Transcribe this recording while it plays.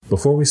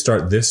Before we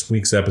start this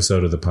week's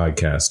episode of the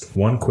podcast,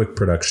 one quick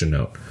production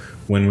note.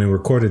 When we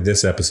recorded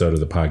this episode of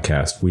the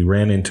podcast, we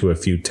ran into a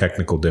few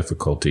technical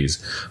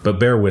difficulties,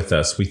 but bear with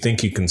us. We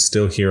think you can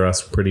still hear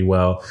us pretty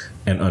well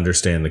and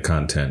understand the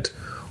content.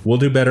 We'll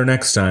do better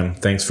next time.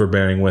 Thanks for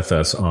bearing with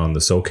us on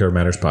the Soul Care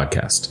Matters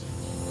podcast.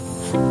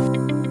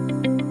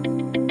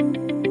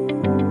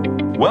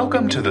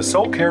 Welcome to the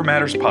Soul Care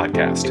Matters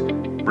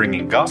podcast,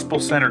 bringing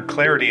gospel-centered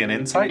clarity and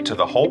insight to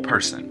the whole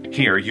person.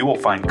 Here you will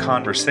find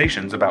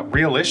conversations about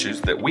real issues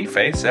that we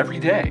face every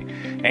day,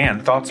 and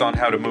thoughts on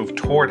how to move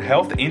toward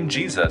health in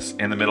Jesus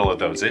in the middle of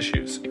those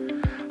issues.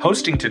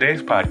 Hosting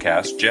today's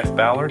podcast, Jeff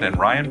Ballard and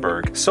Ryan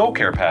Berg, Soul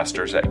Care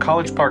pastors at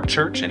College Park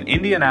Church in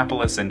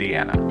Indianapolis,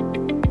 Indiana.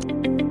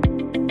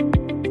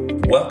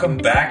 Welcome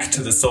back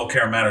to the Soul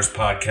Care Matters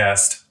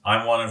podcast.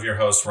 I'm one of your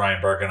hosts,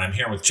 Ryan Berg, and I'm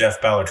here with Jeff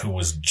Ballard, who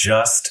was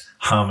just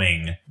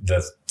humming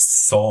the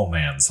Soul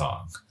Man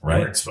song, right?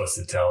 You weren't supposed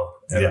to tell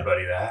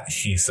everybody that.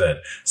 He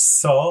said,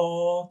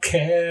 Soul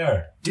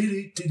Care.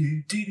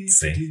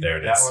 See,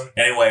 there it is.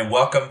 Anyway,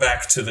 welcome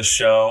back to the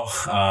show.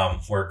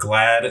 We're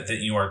glad that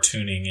you are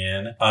tuning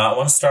in. I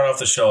want to start off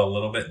the show a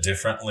little bit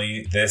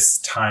differently this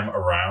time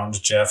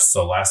around, Jeff.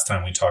 So last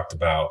time we talked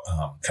about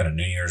kind of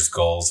New Year's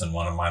goals, and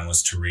one of mine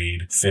was to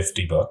read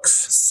 50 books.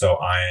 So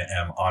I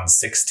am on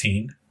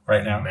 16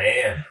 right now.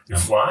 Man, you're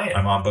flying.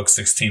 I'm on book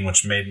 16,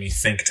 which made me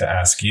think to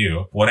ask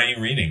you, what are you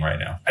reading right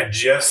now? I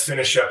just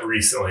finished up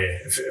recently.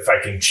 If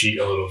I can cheat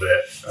a little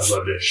bit, I'd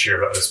love to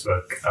share about this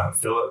book.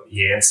 Philip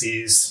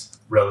Yancey's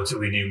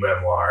relatively new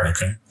memoir,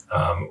 Okay.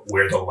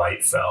 Where the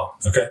Light Fell.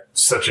 Okay.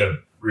 Such a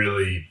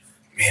really,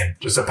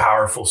 just a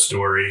powerful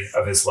story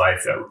of his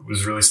life that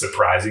was really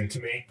surprising to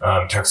me.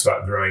 Talks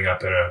about growing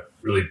up in a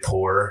really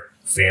poor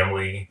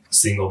family,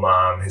 single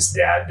mom. His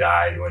dad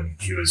died when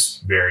he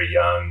was very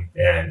young,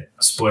 and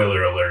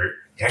spoiler alert,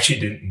 he actually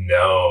didn't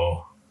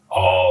know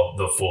all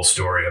the full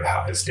story of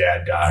how his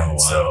dad died. Oh, wow.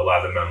 So a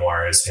lot of the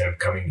memoir is him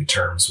coming to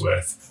terms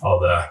with all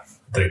the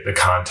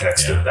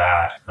context of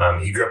that.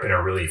 He grew up in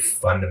a really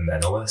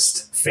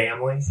fundamentalist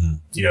family.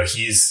 You know,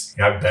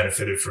 I've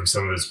benefited from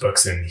some of his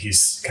books, and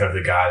he's kind of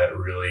the guy that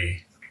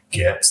really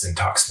gets and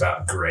talks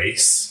about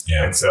grace.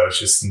 And so it's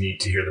just neat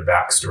to hear the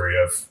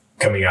backstory of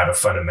coming out of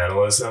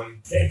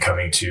fundamentalism and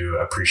coming to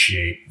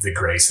appreciate the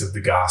grace of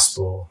the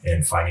gospel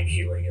and finding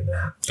healing in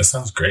that. That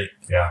sounds great.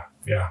 Yeah.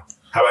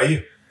 How about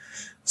you?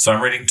 So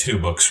I'm reading 2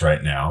 books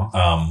right now.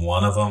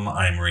 One of them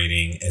I'm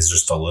reading is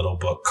just a little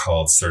book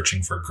called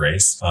Searching for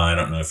Grace. I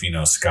don't know if you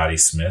know Scotty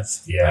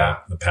Smith,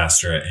 the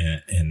pastor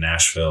in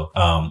Nashville.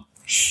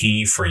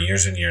 He, for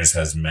years and years,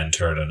 has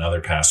mentored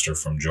another pastor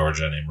from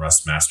Georgia named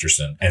Russ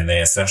Masterson. And they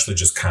essentially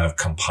just kind of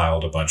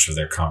compiled a bunch of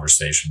their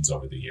conversations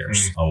over the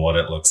years on what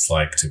it looks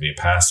like to be a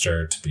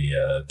pastor, to be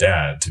a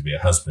dad, to be a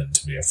husband,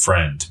 to be a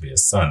friend, to be a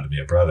son, to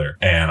be a brother.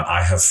 And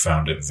I have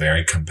found it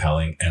very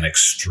compelling and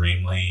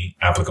extremely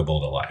applicable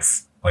to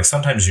life. Like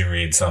sometimes you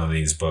read some of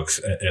these books,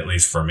 at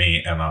least for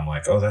me, and I'm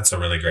like, oh, that's a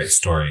really great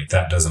story.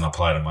 That doesn't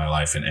apply to my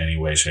life in any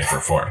way, shape, or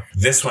form.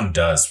 This one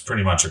does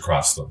pretty much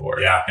across the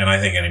board. Yeah. And I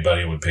think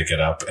anybody would pick it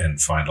up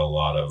and find a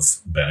lot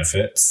of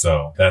benefit.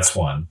 So that's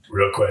one.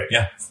 Real quick.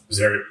 Yeah. Was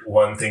there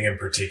one thing in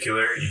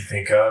particular you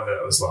think of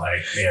that was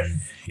like,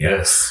 man,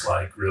 this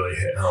like really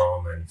hit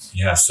home?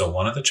 And so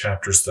one of the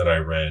chapters that I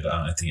read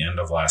at the end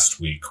of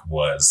last week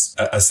was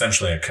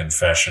essentially a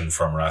confession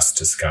from Russ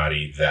to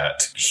Scotty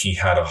that he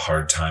had a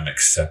hard time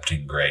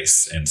accepting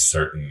grace in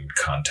certain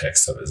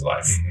contexts of his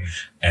life.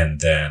 And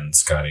then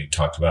Scotty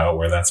talked about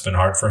where that's been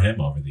hard for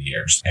him over the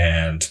years.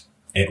 And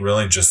it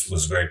really just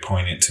was very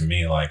poignant to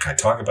me. Like, I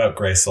talk about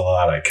grace a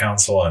lot. I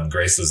counsel, and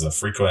grace is a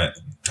frequent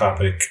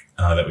topic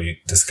that we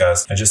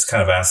discuss. I just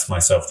kind of asked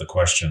myself the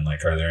question,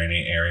 like, are there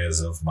any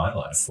areas of my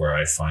life where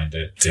I find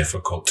it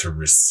difficult to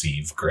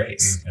receive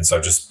grace? And so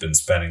I've just been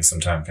spending some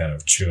time kind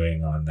of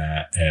chewing on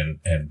that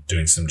and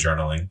doing some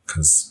journaling.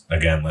 Because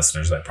again,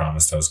 listeners, I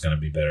promised I was going to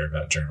be better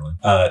about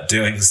journaling.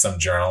 Doing some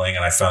journaling,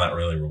 and I found that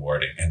really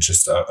rewarding and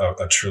just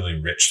a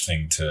truly rich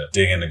thing to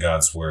dig into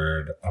God's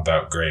word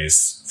about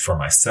grace for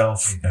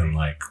myself. And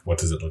like, what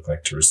does it look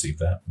like to receive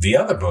that? The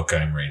other book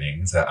I'm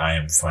reading that I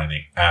am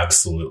finding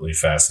absolutely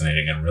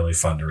fascinating and really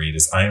fun to read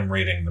is I am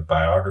reading the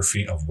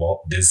biography of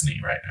Walt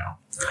Disney right now.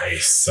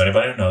 Nice. So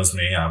anybody who knows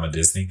me, I'm a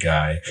Disney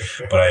guy,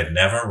 but I had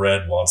never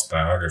read Walt's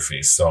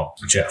biography. So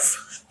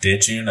Jeff,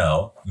 did you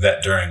know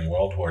that during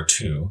World War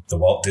II, the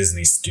Walt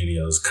Disney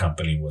Studios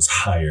company was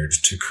hired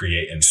to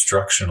create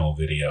instructional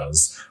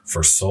videos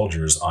for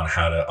soldiers on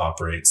how to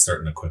operate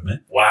certain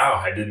equipment? Wow,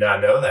 I did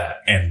not know that.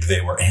 And they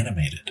were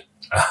animated.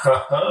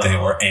 They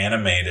were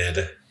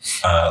animated,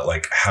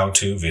 like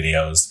how-to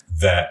videos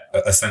that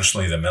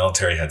essentially the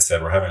military had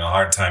said, we're having a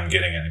hard time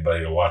getting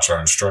anybody to watch our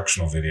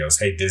instructional videos.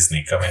 Hey,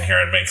 Disney, come in here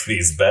and make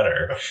these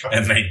better.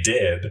 And they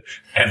did.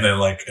 And then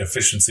like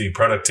efficiency,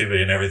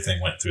 productivity, and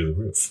everything went through the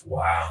roof.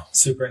 Wow.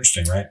 Super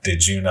interesting, right?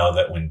 Did you know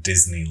that when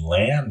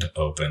Disneyland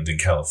opened in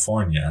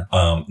California,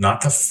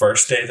 not the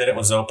first day that it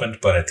was opened,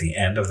 but at the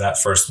end of that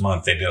first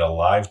month, they did a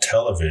live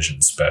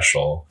television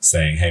special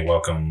saying, hey,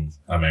 welcome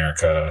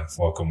America,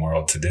 welcome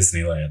world to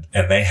Disneyland.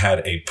 And they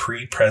had a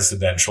pre-production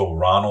presidential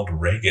Ronald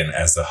Reagan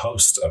as the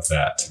host of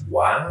that.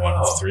 Wow. One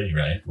of three,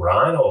 right?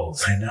 Ronald.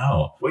 I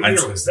know. What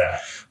year was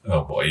that?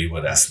 Oh boy, you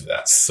would ask me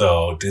that.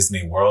 So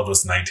Disney World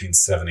was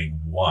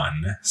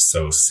 1971.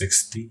 So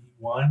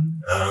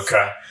 61?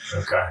 Okay.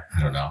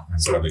 I don't know.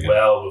 So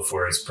well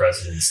before his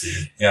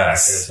presidency. Yeah. Back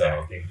in his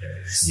acting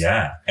days.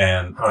 Yeah.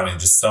 And I mean,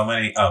 just so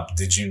many.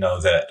 Did you know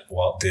that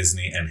Walt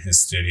Disney and his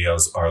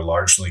studios are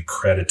largely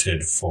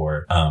credited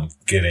for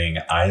getting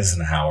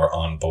Eisenhower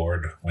on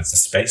board with the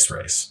space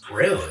race?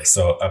 Really?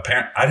 So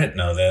apparently, I didn't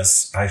know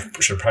this. I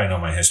should probably know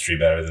my history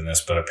better than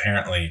this, but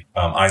apparently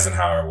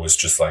Eisenhower was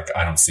just like,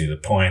 I don't see the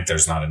point.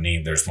 There's not a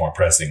need. There's more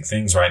pressing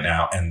things right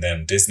now. And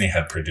then Disney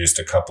had produced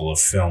a couple of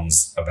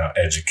films about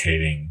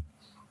educating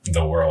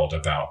the world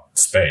about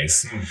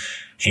space.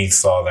 He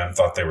saw them,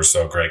 thought they were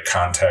so great,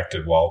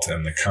 contacted Walt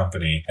and the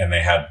company, and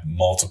they had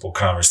multiple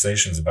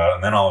conversations about it.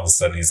 And then all of a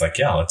sudden he's like,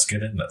 yeah, let's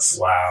get in this.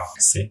 Wow.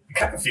 See? It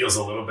kind of feels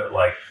a little bit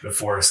like the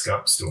Forrest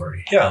Gump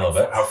story. Yeah, a little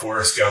bit. How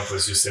Forrest Gump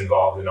was just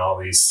involved in all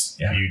these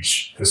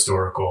huge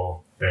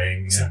historical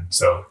things. Yeah. And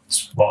so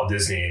Walt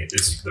Disney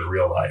is the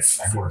real life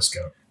Forrest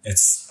Gump.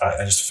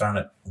 I just found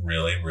it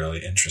really,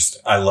 really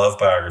interesting. I love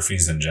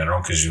biographies in general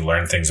because you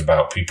learn things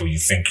about people you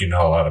think you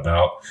know a lot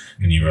about,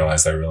 and you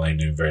realize I really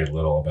knew very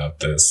little about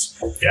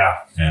this. Yeah.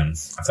 And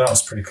I thought it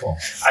was pretty cool.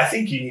 I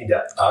think you need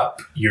to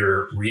up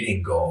your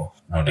reading goal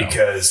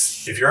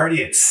because if you're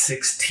already at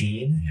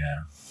 16,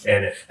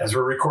 and as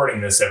we're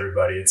recording this,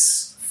 everybody,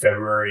 it's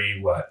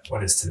February,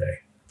 what is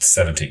today?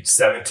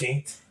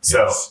 17th.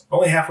 So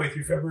only halfway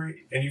through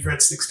February, and you've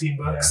read 16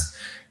 books.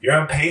 Yeah.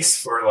 You're on pace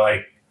for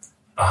like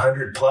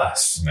 100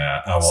 plus.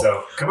 Nah,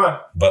 so come on.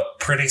 But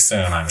pretty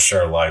soon, I'm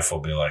sure life will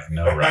be like,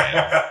 no,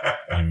 Ryan,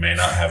 we may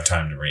not have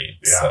time to read.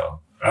 Yeah. So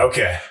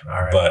okay,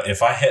 all right. But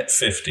if I hit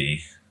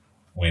 50,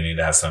 we need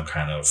to have some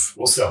kind of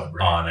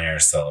on-air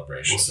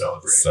celebration. We'll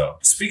celebrate. So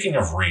speaking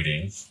of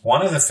reading,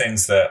 one of the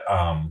things that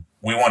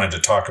we wanted to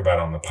talk about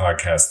on the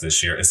podcast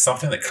this year is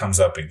something that comes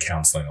up in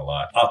counseling a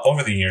lot.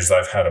 Over the years,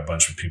 I've had a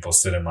bunch of people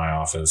sit in my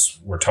office.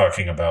 We're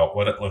talking about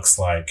what it looks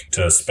like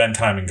to spend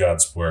time in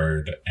God's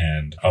Word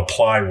and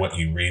apply what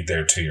you read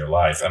there to your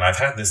life. And I've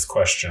had this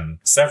question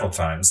several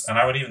times, and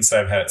I would even say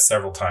I've had it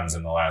several times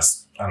in the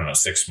last,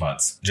 6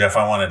 months. Jeff,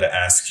 I wanted to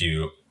ask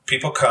you,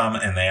 people come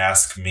and they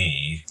ask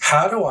me,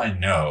 how do I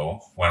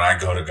know when I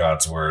go to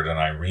God's Word and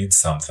I read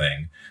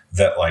something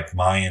that like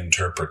my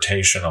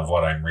interpretation of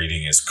what I'm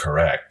reading is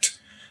correct?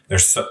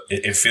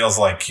 It feels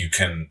like you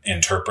can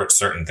interpret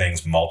certain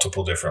things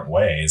multiple different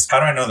ways. How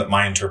do I know that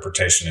my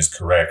interpretation is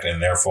correct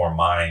and therefore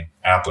my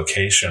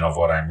application of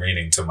what I'm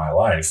reading to my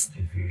life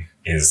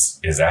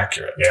is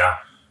accurate? Yeah.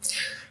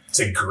 It's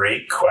a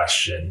great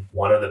question.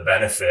 One of the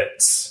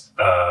benefits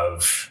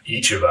of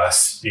each of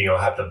us being able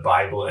to have the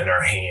Bible in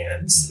our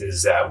hands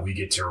is that we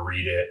get to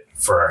read it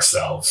for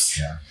ourselves.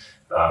 Yeah.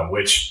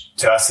 Which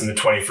to us in the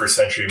 21st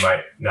century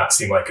might not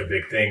seem like a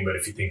big thing. But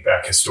if you think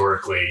back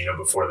historically,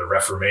 before the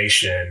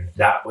Reformation,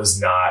 that was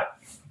not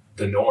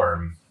the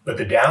norm. But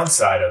the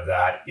downside of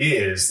that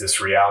is this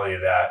reality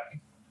that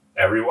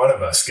every one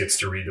of us gets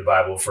to read the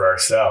Bible for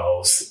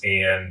ourselves,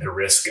 and the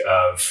risk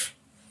of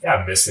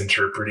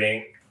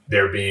misinterpreting,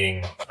 there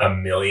being a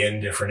million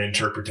different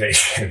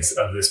interpretations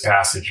of this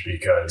passage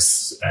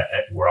because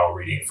we're all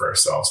reading it for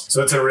ourselves.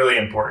 So it's a really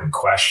important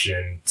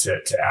question to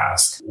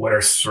ask. What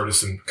are sort of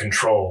some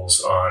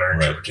controls on our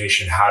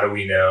interpretation? How do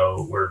we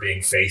know we're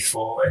being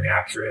faithful and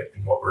accurate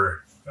in what we're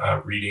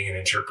reading and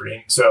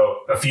interpreting? So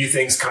a few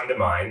things come to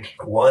mind.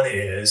 One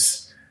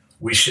is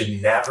we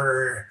should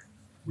never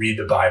read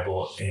the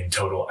Bible in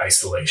total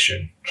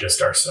isolation,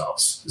 just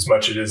ourselves. As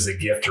much as it is a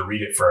gift to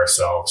read it for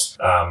ourselves,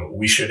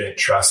 we shouldn't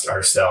trust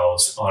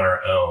ourselves on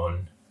our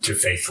own to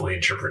faithfully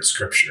interpret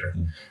Scripture.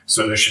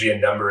 So there should be a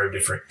number of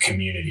different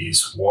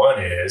communities. One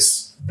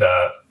is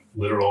the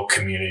literal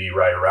community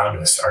right around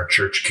us, our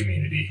church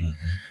community.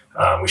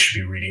 We should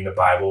be reading the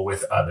Bible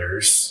with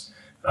others,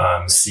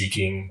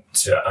 seeking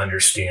to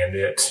understand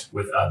it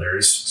with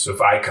others. So if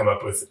I come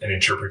up with an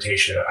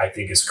interpretation that I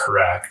think is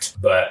correct,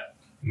 but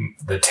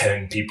the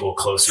 10 people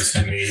closest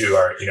to me who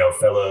are,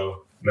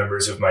 fellow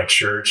members of my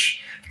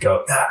church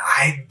go,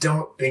 I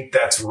don't think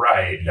that's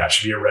right. That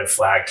should be a red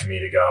flag to me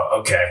to go,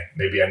 okay,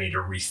 maybe I need to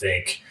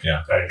rethink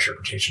that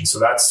interpretation. So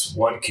that's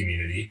one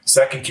community.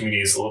 Second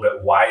community is a little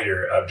bit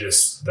wider of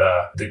just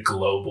the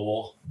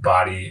global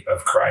body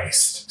of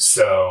Christ.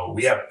 So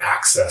we have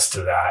access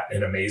to that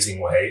in amazing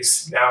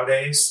ways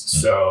nowadays.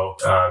 So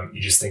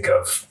you just think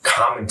of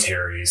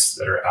commentaries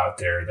that are out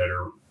there that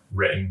are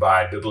written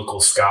by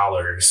biblical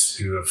scholars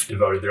who have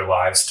devoted their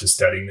lives to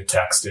studying the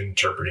text and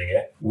interpreting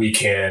it. We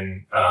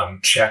can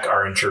check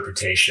our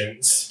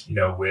interpretations,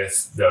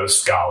 with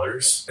those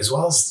scholars, as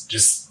well as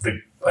just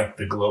the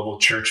global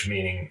church,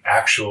 meaning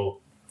actual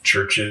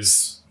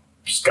churches,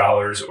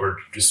 scholars, or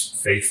just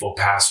faithful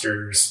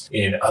pastors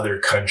in other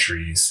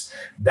countries.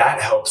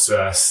 That helps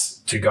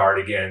us to guard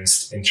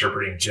against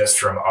interpreting just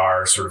from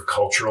our sort of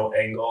cultural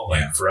angle.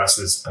 Like for us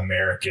as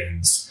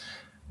Americans,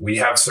 we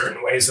have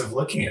certain ways of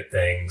looking at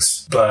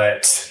things,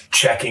 but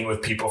checking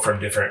with people from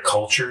different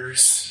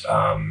cultures,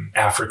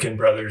 African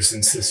brothers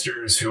and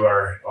sisters who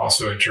are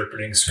also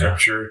interpreting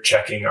scripture,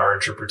 checking our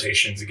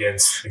interpretations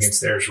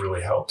against theirs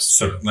really helps.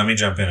 So let me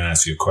jump in and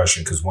ask you a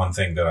question, because one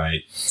thing that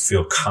I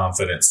feel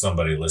confident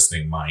somebody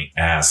listening might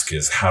ask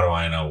is, how do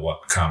I know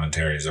what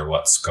commentaries or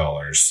what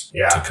scholars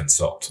to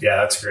consult? Yeah,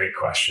 that's a great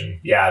question.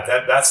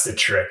 Yeah, that's the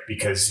trick,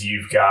 because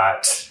you've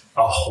got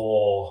a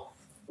whole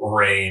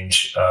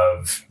range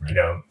of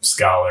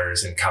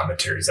scholars and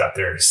commentaries out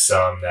there.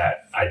 Some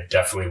that I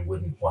definitely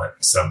wouldn't want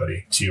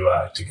somebody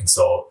to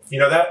consult.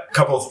 That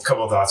couple of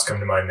thoughts come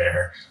to mind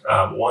there.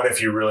 One,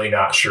 if you're really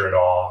not sure at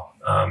all,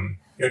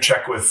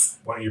 check with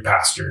one of your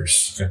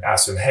pastors. Okay.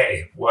 Ask them,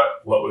 hey,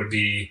 what would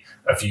be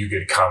a few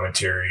good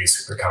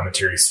commentaries or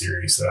commentary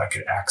series that I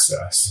could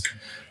access? Okay.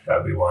 That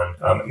would be one.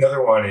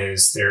 Another one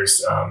is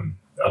there's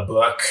a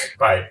book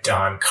by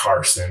Don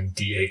Carson,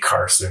 D.A.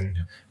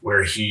 Carson,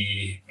 where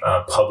he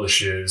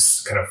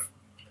publishes kind of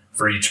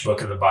for each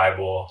book of the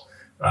Bible,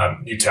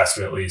 New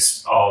Testament at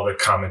least, all the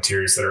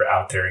commentaries that are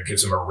out there. It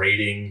gives them a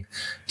rating,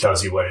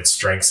 tells you what its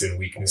strengths and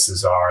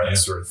weaknesses are, that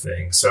sort of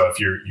thing. So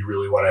if you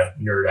really want to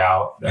nerd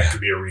out, that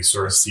could be a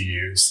resource to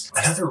use.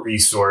 Another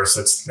resource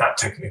that's not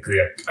technically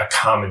a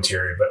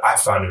commentary, but I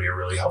found to be a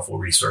really helpful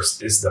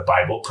resource is the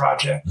Bible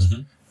Project.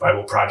 Mm-hmm.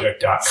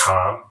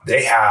 BibleProject.com.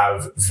 They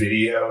have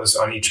videos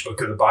on each book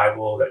of the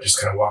Bible that just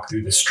kind of walk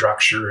through the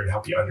structure and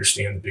help you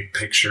understand the big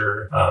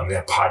picture. They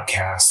have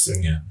podcasts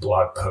and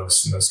blog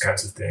posts and those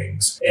kinds of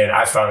things. And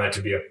I found that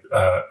to be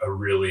a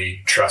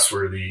really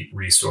trustworthy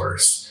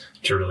resource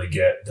to really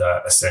get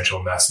the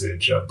essential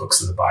message of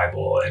books of the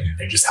Bible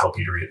and just help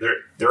you to read.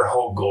 Their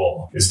whole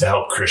goal is to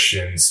help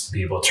Christians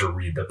be able to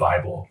read the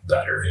Bible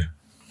better. Yeah.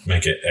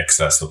 Make it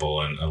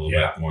accessible and a little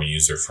bit more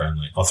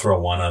user-friendly. I'll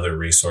throw one other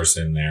resource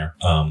in there.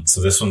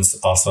 So this one's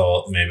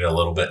also maybe a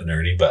little bit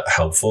nerdy, but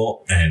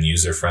helpful and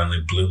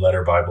user-friendly.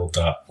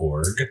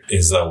 BlueLetterBible.org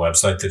is a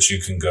website that you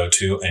can go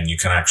to, and you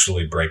can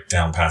actually break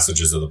down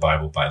passages of the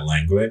Bible by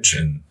language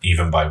and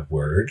even by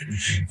word.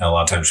 Mm-hmm. And a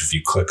lot of times if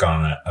you click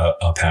on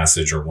a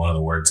passage or one of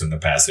the words in the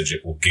passage,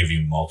 it will give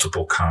you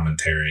multiple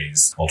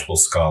commentaries, multiple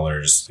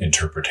scholars'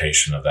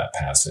 interpretation of that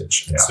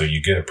passage. And so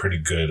you get a pretty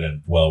good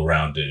and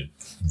well-rounded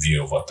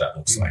view of what that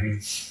looks like.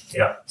 Mm-hmm.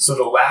 Yeah. So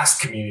the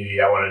last community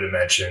I wanted to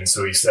mention,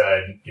 so he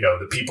said,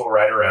 the people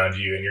right around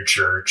you in your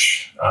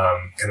church,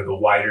 kind of the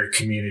wider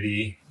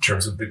community in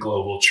terms of the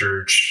global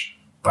church,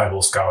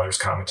 Bible scholars,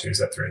 commentaries,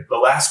 that's right. The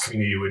last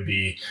community would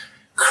be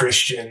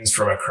Christians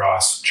from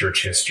across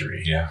church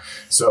history. Yeah.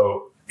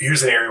 So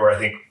here's an area where I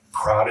think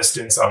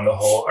Protestants on the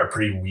whole are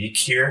pretty weak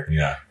here.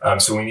 Yeah.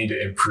 So we need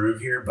to improve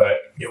here, but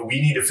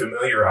we need to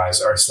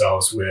familiarize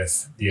ourselves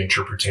with the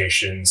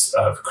interpretations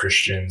of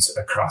Christians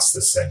across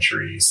the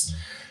centuries,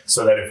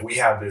 so that if we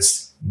have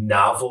this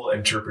novel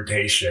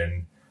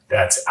interpretation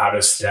that's out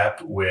of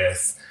step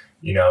with,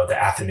 the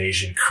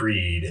Athanasian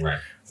Creed,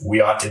 we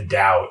ought to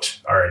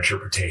doubt our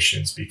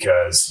interpretations,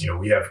 because,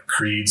 we have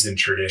creeds and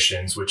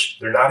traditions, which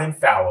they're not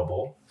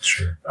infallible.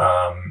 Sure.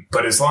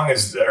 But as long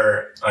as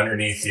they're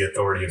underneath the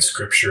authority of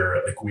Scripture,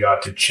 we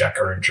ought to check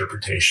our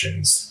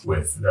interpretations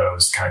with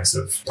those kinds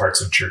of parts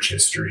of church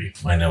history.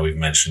 I know we've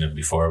mentioned it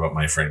before, but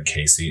my friend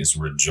Casey is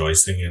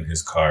rejoicing in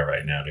his car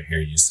right now to hear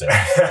you say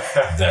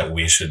that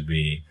we should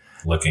be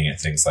looking at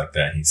things like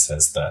that. He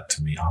says that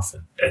to me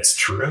often. It's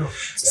true.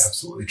 It's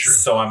absolutely true.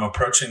 So I'm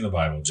approaching the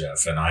Bible,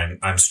 Jeff, and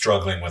I'm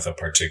struggling with a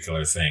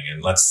particular thing.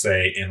 And let's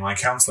say in my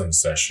counseling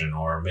session,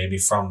 or maybe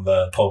from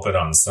the pulpit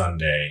on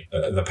Sunday,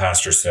 the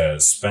pastor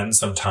says, spend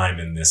some time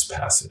in this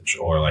passage,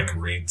 or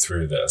read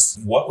through this.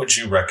 What would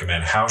you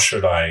recommend? How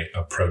should I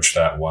approach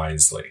that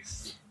wisely?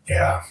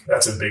 Yeah,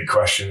 that's a big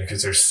question,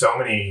 because there's so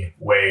many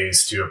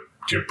ways to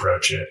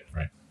approach it.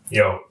 Right.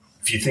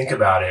 If you think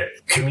about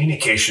it,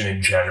 communication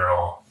in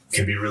general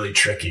can be really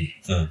tricky.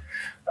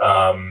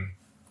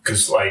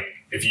 Because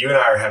if you and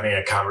I are having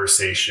a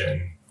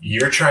conversation,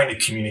 you're trying to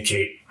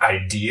communicate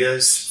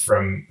ideas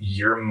from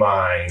your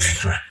mind,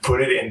 put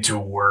it into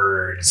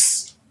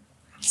words,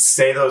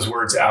 say those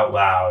words out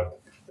loud.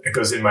 It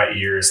goes in my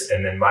ears,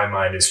 and then my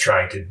mind is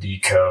trying to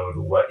decode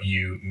what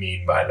you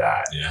mean by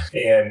that. Yeah.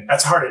 And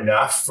that's hard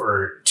enough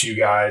for two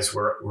guys.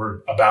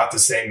 We're about the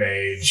same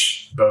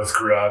age, both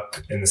grew up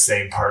in the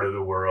same part of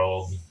the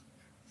world,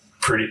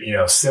 pretty,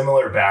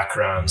 similar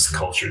backgrounds,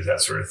 cultures,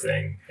 that sort of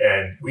thing.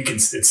 And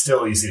it's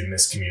still easy to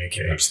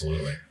miscommunicate.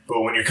 Absolutely.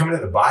 But when you're coming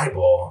to the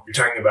Bible, you're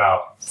talking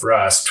about, for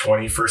us,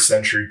 21st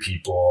century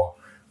people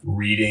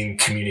reading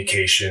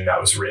communication that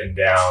was written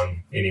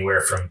down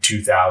anywhere from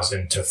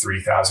 2,000 to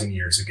 3,000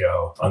 years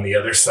ago on the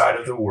other side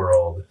of the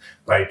world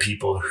by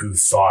people who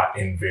thought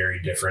in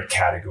very different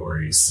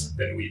categories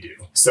than we do.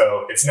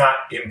 So it's not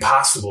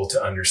impossible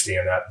to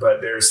understand that,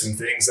 but there are some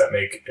things that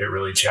make it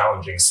really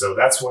challenging. So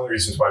that's one of the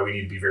reasons why we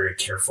need to be very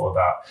careful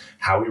about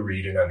how we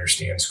read and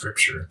understand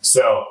Scripture.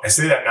 So I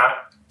say that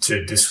not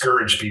to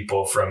discourage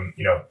people from,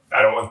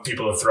 I don't want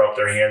people to throw up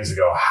their hands and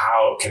go,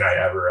 how can I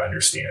ever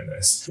understand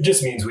this? It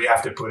just means we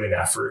have to put in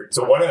effort.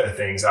 So one of the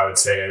things I would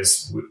say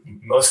is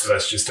most of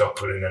us just don't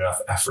put in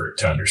enough effort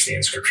to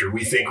understand scripture.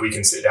 We think we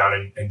can sit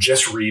down and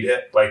just read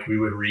it like we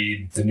would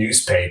read the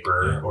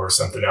newspaper or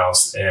something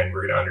else, and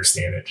we're going to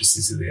understand it just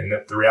easily. And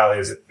the reality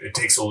is it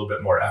takes a little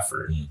bit more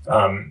effort.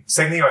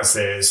 Second thing I would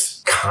say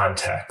is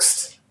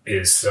context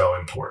is so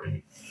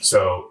important.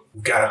 So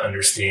we've got to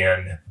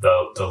understand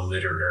the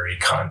literary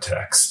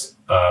context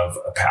of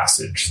a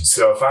passage.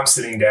 So if I'm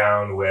sitting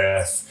down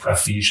with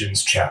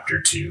Ephesians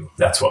chapter 2,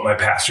 that's what my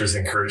pastors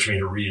encourage me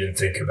to read and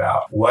think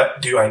about.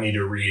 What do I need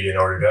to read in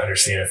order to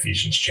understand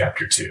Ephesians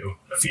chapter 2?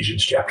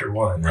 Ephesians chapter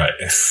 1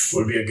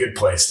 would be a good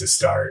place to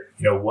start.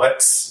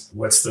 What's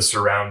the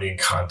surrounding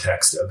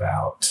context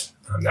about?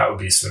 That would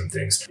be some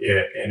things.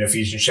 In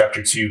Ephesians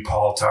chapter 2,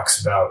 Paul talks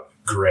about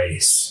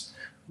grace.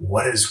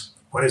 What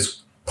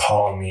does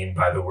Paul mean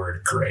by the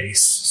word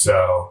grace?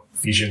 So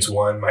Ephesians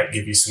 1 might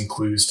give you some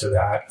clues to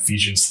that.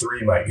 Ephesians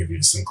 3 might give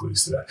you some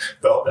clues to that.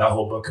 That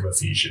whole book of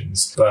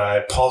Ephesians.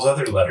 But Paul's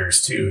other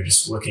letters too,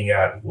 just looking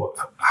at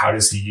how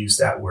does he use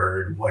that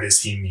word? What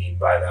does he mean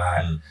by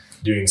that?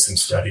 Doing some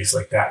studies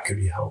like that could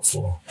be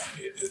helpful.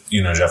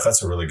 Jeff,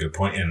 that's a really good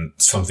point. And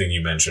something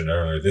you mentioned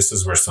earlier, this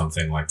is where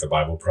something like the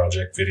Bible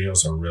Project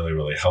videos are really,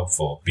 really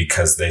helpful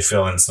because they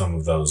fill in some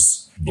of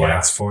those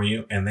blanks for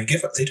you. And they do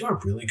a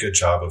really good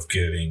job of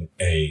giving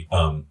a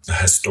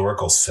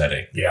historical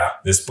setting. Yeah.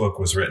 This book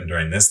was written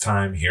during this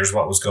time. Here's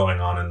what was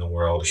going on in the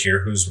world.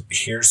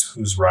 Here's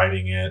who's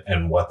writing it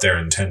and what their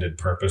intended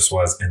purpose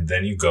was. And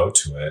then you go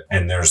to it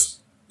and there's,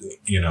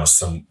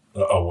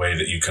 a way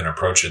that you can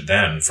approach it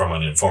then from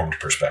an informed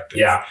perspective.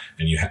 Yeah.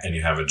 And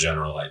you have a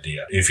general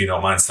idea. If you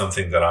don't mind,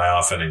 something that I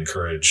often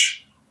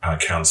encourage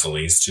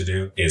counselees to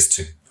do is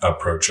to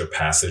approach a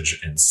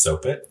passage and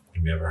soap it.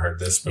 Have you ever heard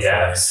this before?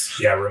 Yes.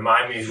 Yeah.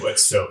 Remind me what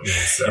soap means.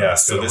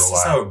 So this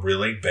is a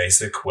really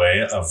basic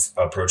way of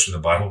approaching the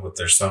Bible, but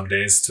there's some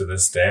days to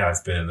this day.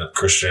 I've been a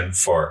Christian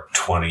for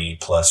 20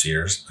 plus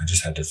years. I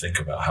just had to think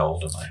about how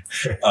old am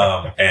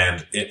I?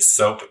 And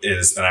SOAP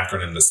is an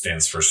acronym that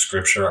stands for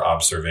Scripture,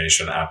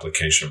 Observation,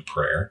 Application,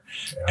 Prayer.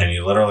 Yeah. And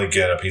you literally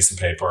get a piece of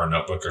paper or a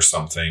notebook or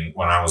something.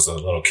 When I was a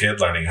little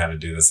kid learning how to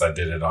do this, I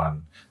did it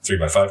on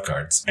 3x5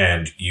 cards,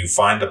 and you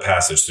find a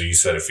passage. So you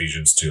said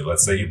Ephesians 2.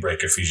 Let's say you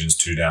break Ephesians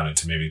 2 down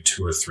into maybe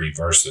 2 or 3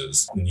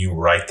 verses, and you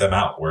write them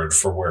out word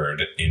for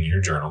word in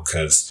your journal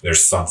because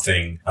there's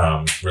something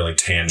really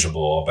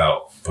tangible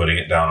about putting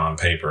it down on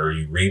paper.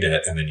 You read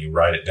it and then you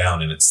write it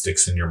down, and it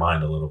sticks in your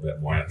mind a little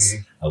bit more. It's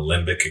a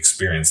limbic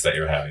experience that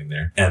you're having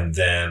there. And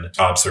then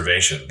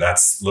observation.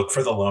 That's look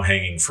for the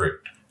low-hanging fruit.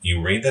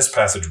 You read this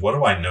passage. What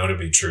do I know to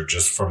be true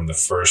just from the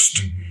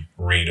first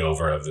read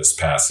over of this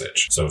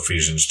passage? So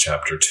Ephesians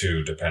chapter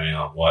 2, depending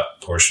on what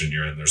portion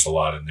you're in, there's a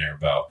lot in there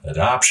about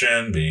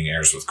adoption, being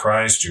heirs with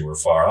Christ. You were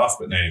far off,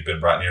 but now you've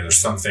been brought near.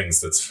 There's some things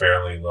that's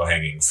fairly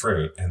low-hanging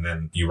fruit. And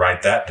then you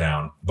write that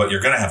down, but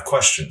you're going to have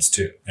questions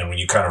too. And when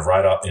you kind of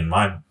write out in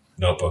my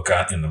notebook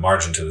in the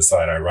margin to the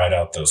side, I write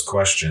out those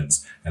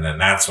questions. And then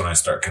that's when I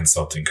start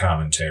consulting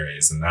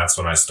commentaries. And that's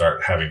when I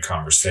start having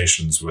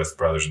conversations with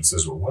brothers and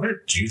sisters. Well, what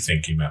do you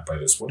think you meant by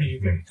this? What do you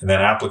think? And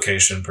then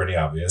application, pretty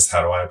obvious.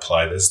 How do I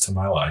apply this to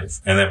my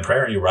life? And then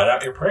prayer, you write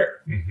out your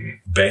prayer.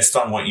 Based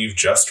on what you've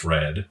just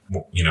read,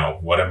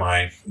 what am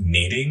I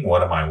needing?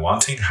 What am I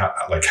wanting?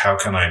 How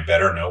can I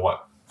better know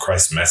what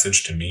Christ's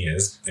message to me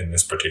is in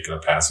this particular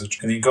passage?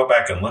 And then you go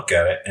back and look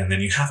at it, and then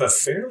you have a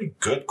fairly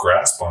good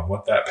grasp on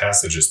what that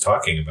passage is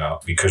talking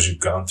about because you've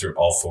gone through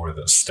all 4 of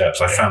those steps.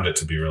 I found it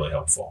to be really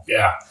helpful.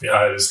 Yeah,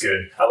 it was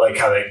good. I like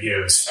how that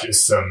gives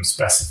just some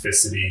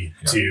specificity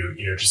to,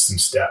 just some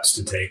steps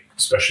to take,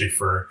 especially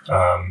for,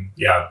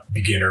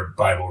 beginner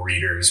Bible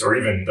readers, or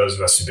even those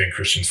of us who've been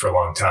Christians for a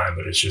long time,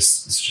 but it's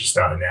just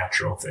not a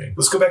natural thing.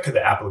 Let's go back to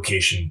the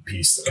application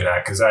piece of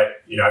that, because I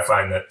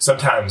find that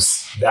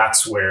sometimes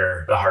that's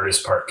where the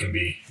hardest part can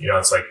be.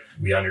 It's like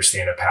we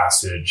understand a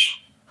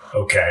passage.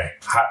 Okay,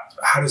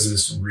 how does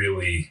this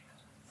really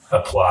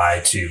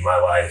apply to my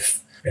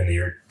life in the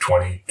year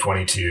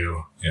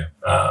 2022?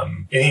 Yeah.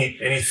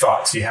 Any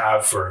thoughts you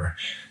have for?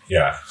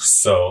 Yeah.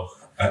 So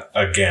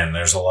again,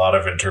 there's a lot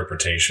of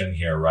interpretation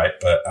here, right?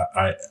 But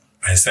I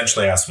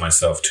essentially ask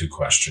myself 2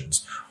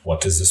 questions. What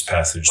does this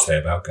passage say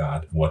about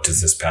God? What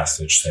does this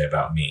passage say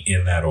about me?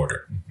 In that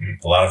order.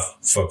 A lot of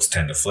folks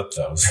tend to flip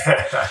those,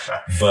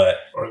 but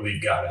or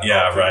leave God out.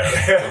 Yeah,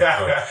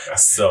 right.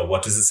 So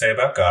what does it say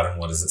about God, and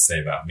what does it say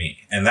about me?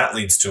 And that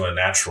leads to a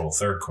natural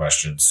third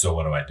question. So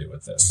what do I do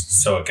with this?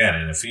 So again,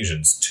 in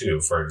Ephesians 2,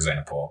 for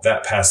example,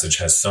 that passage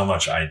has so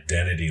much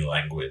identity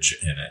language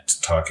in it,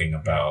 talking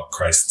about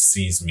Christ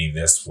sees me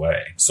this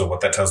way. So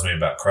what that tells me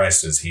about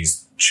Christ is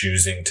he's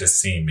choosing to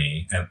see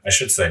me. And I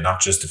should say,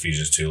 not just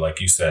Ephesians 2,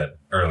 like you said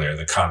earlier,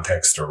 the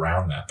context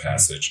around that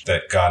passage,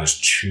 that God is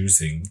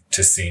choosing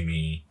to see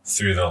me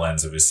through the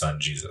lens of his son,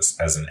 Jesus,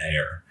 as an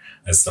heir,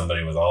 as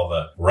somebody with all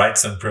the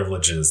rights and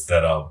privileges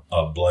that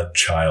a blood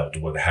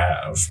child would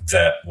have,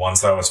 that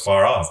once I was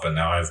far off, but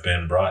now I've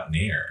been brought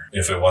near.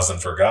 If it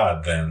wasn't for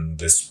God, then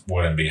this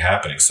wouldn't be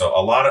happening. So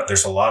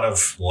there's a lot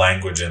of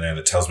language in there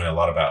that tells me a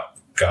lot about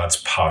God's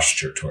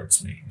posture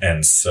towards me.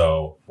 And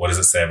so what does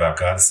it say about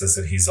God? It says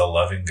that he's a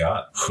loving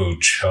God who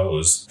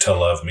chose to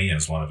love me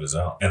as one of his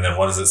own. And then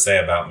what does it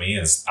say about me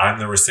is I'm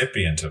the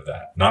recipient of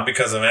that. Not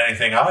because of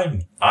anything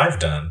I've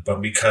done,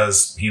 but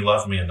because he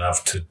loved me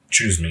enough to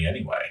choose me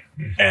anyway.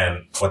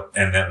 And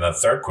then the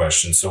third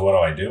question, so what do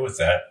I do with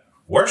that?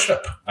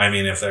 Worship. I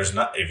mean, if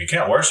you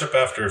can't worship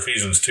after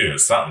Ephesians 2,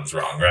 something's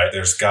wrong, right?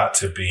 There's got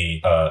to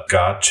be,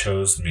 God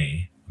chose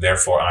me.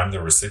 Therefore, I'm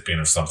the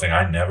recipient of something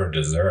I never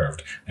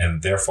deserved.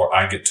 And therefore,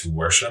 I get to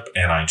worship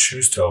and I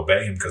choose to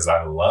obey him because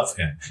I love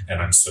him.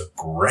 And I'm so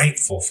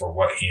grateful for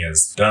what he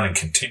has done and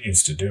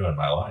continues to do in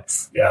my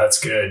life. Yeah, that's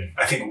good.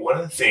 I think one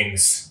of the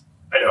things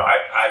I know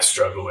I've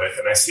struggled with,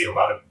 and I see a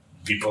lot of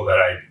people that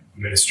I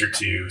minister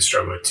to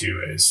struggle with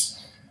too,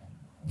 is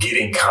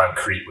getting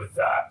concrete with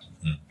that.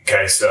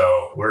 Okay,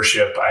 so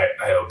worship,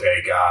 I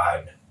obey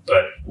God.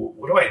 But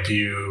what do I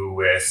do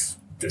with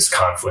this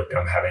conflict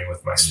I'm having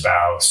with my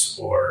spouse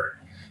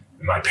or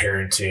my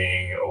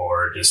parenting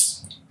or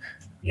just,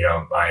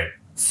 my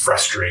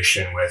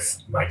frustration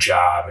with my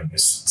job and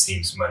just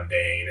seems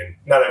mundane? And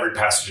not every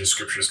passage of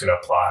scripture is going to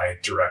apply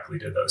directly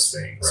to those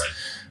things. Right.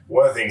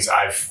 One of the things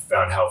I've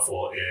found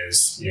helpful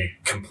is you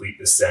complete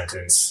the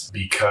sentence,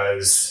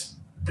 because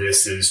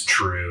this is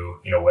true,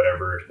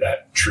 whatever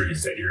that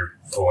truth that you're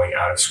pulling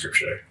out of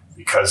scripture.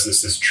 Because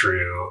this is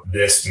true,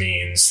 this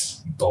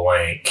means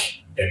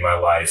blank in my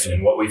life.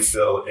 And what we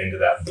fill into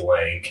that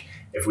blank,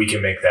 if we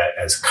can make that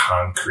as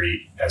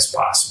concrete as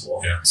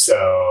possible. Yeah.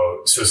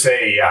 So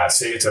say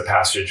it's a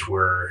passage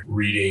we're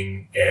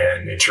reading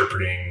and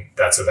interpreting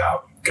that's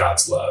about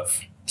God's love.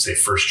 Say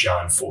 1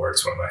 John 4,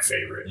 it's one of my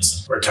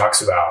favorites, where it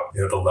talks about,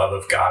 the love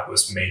of God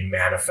was made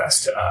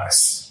manifest to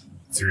us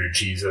through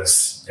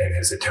Jesus and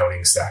his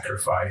atoning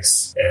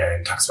sacrifice,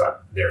 and talks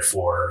about,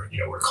 therefore,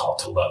 we're called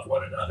to love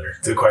one another.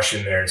 The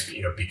question there is,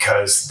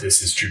 because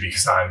this is true,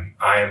 because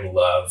I am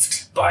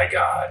loved by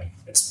God.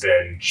 It's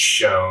been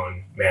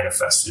shown,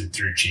 manifested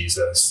through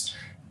Jesus.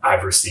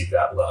 I've received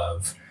that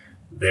love.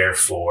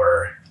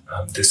 Therefore,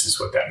 this is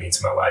what that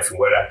means in my life. And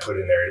what I put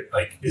in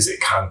there, is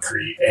it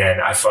concrete? And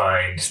I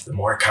find the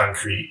more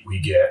concrete we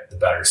get, the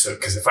better. So,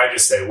 because if I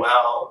just say,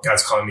 well,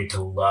 God's calling me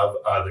to love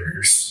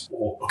others,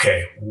 well,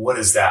 okay, what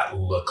does that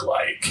look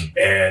like?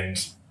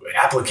 And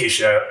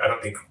application, I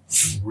don't think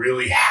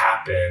really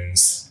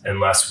happens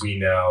unless we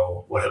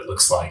know what it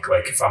looks like.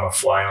 Like if I'm a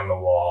fly on the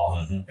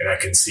wall and I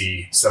can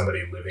see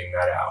somebody living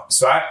that out.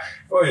 So I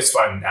always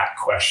find that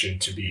question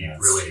to be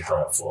really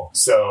helpful.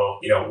 So,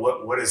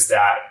 what is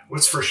that?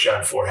 What's 1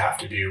 John 4 have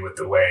to do with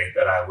the way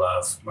that I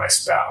love my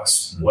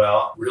spouse?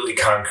 Well, really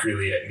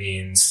concretely, it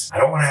means I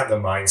don't want to have the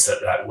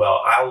mindset that,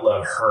 well, I'll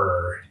love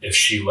her if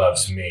she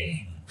loves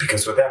me.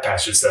 Because what that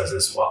passage says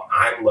is, well,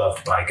 I'm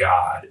loved by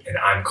God and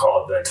I'm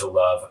called then to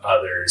love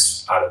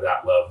others out of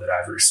that love that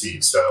I've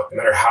received. So no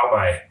matter how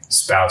my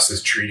spouse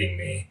is treating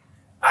me,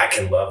 I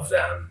can love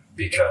them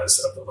because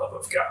of the love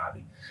of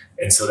God.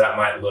 And so that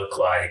might look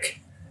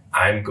like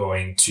I'm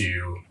going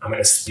to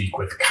speak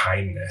with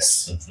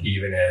kindness,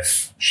 even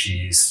if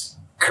she's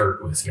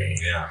curt with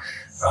me. Yeah.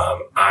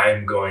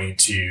 I'm going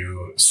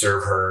to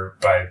serve her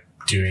by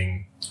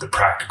doing the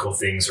practical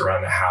things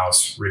around the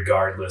house,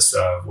 regardless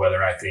of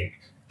whether I think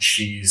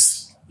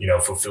she's,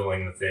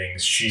 fulfilling the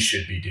things she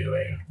should be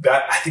doing.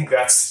 That, I think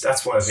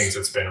that's one of the things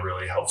that's been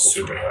really helpful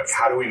for me. Like,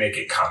 how do we make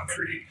it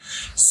concrete?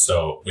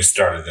 So we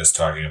started this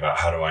talking about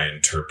how do I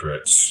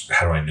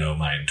know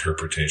my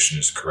interpretation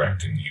is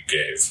correct? And you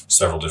gave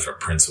several different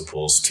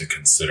principles to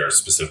consider,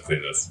 specifically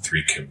the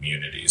 3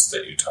 communities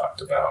that you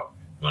talked about.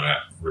 Want to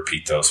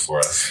repeat those for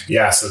us?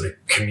 Yeah. So the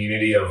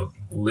community of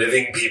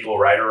living people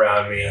right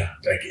around me,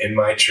 like in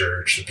my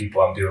church, the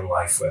people I'm doing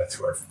life with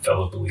who are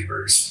fellow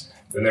believers.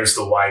 Then there's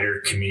the wider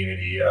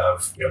community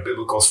of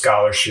biblical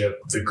scholarship,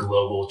 the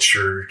global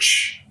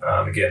church,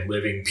 again,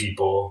 living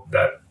people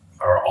that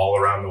are all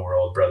around the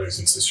world, brothers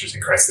and sisters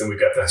in Christ. Then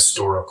we've got the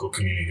historical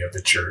community of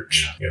the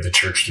church, the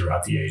church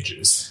throughout the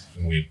ages.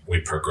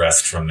 We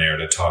progressed from there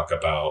to talk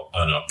about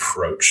an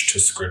approach to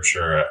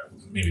scripture,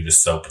 maybe the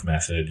SOAP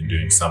method, and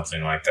doing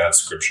something like that: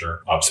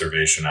 scripture,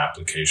 observation,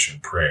 application,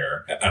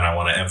 prayer. And I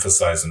want to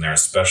emphasize in there,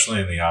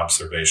 especially in the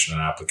observation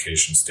and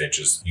application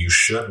stages, you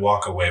should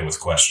walk away with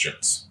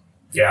questions.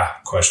 Yeah.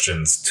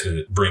 Questions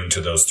to bring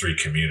to those 3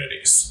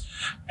 communities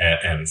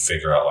and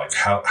figure out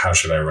how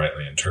should I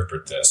rightly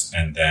interpret this?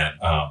 And then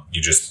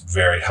you just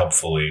very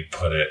helpfully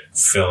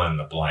fill in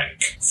the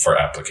blank for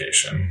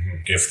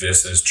application. If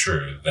this is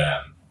true,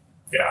 then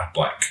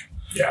blank.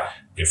 Yeah.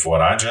 If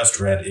what I just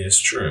read is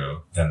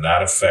true, then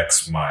that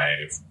affects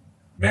my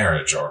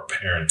marriage or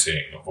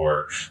parenting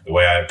or the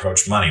way I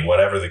approach money,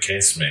 whatever the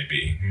case may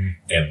be,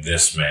 in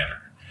this manner.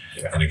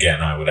 Yeah. And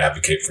again, I would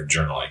advocate for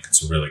journaling.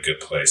 It's a really good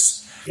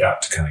place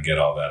to kind of get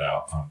all that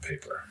out on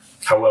paper.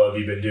 How well have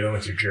you been doing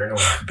with your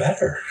journaling?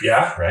 Better.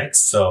 Yeah. Right.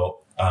 So,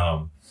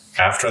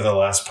 after the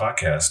last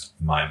podcast,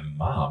 my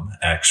mom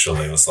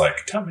actually was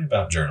like, tell me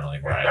about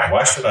journaling, Ryan.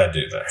 Why should I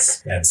do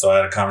this? And so I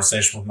had a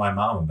conversation with my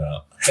mom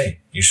about,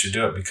 hey, you should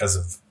do it because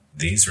of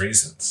these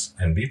reasons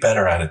and be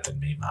better at it than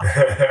me, Mom.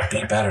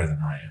 Be better than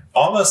I am.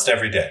 Almost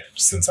every day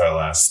since our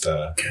last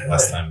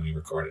time we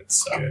recorded.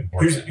 So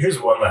here's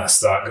one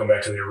last thought. Going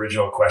back to the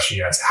original question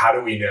you asked, how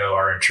do we know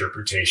our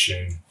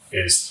interpretation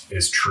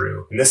is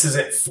true? And this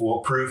isn't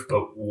foolproof,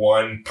 but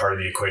one part of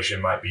the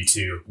equation might be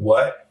too.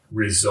 What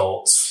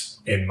results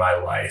in my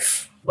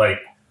life?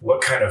 Like,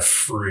 what kind of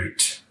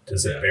fruit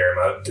does it bear?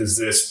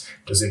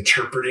 Does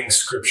interpreting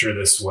scripture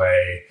this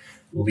way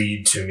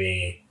lead to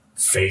me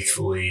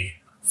faithfully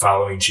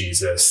following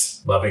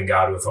Jesus, loving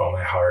God with all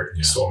my heart,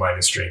 soul, mind,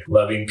 and strength,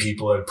 loving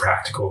people in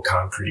practical,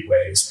 concrete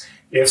ways?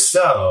 If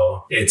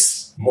so,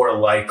 it's more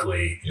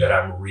likely that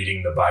I'm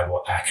reading the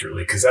Bible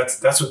accurately, because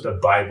that's what the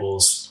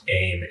Bible's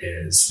aim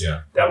is,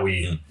 that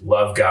we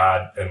love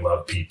God and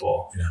love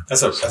people. Yeah.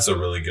 That's a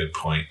really good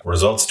point.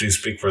 Results do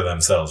speak for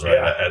themselves, right?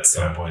 At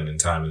some point in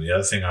time. And the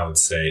other thing I would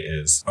say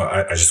is,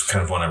 I just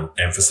kind of want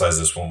to emphasize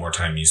this one more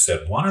time. You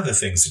said one of the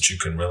things that you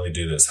can really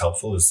do that's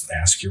helpful is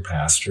ask your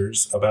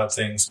pastors about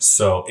things.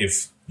 So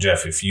if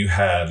you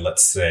had,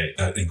 let's say,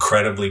 an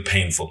incredibly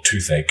painful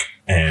toothache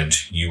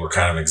and you were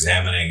kind of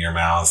examining your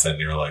mouth and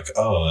you're like,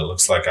 oh, it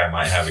looks like I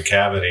might have a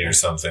cavity or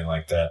something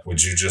like that,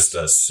 would you just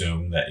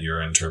assume that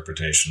your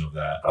interpretation of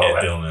that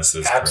illness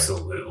is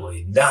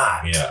absolutely correct?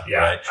 Not. Yeah.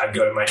 Right? I'd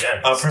go to my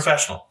dentist. A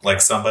professional,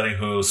 like somebody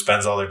who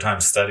spends all their time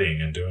studying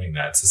and doing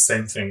that. It's the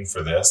same thing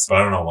for this, but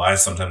I don't know why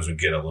sometimes we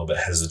get a little bit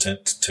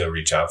hesitant to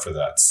reach out for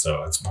that.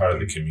 So it's part of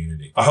the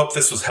community. I hope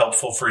this was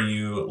helpful for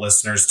you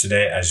listeners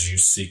today as you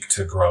seek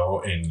to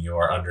grow in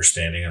your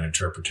understanding and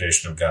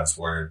interpretation of God's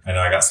word. I know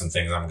I got some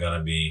things I'm going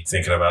to be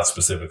thinking about,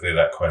 specifically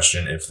that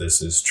question. If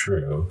this is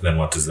true, then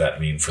what does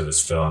that mean for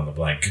this fill in the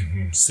blank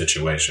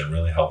situation?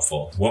 Really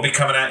helpful. We'll be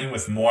coming at you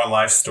with more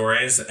life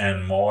stories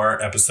and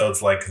more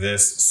episodes like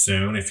this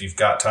soon. If you've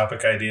got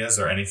topic ideas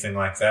or anything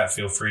like that,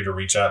 feel free to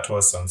reach out to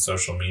us on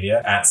social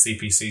media at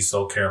CPC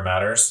Soul Care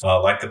Matters.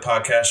 Like the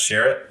podcast,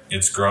 share it.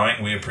 It's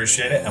growing. We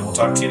appreciate it. And we'll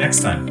talk to you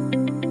next time.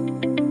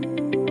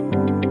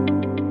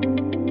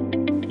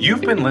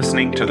 You've been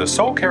listening to the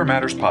Soul Care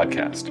Matters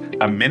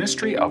podcast, a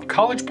ministry of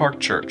College Park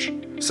Church.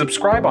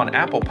 Subscribe on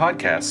Apple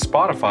Podcasts,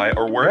 Spotify,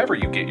 or wherever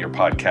you get your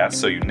podcasts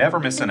so you never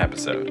miss an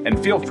episode. And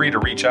feel free to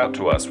reach out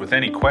to us with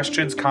any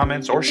questions,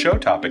 comments, or show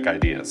topic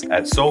ideas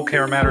at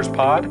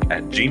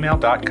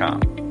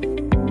soulcarematterspod@gmail.com.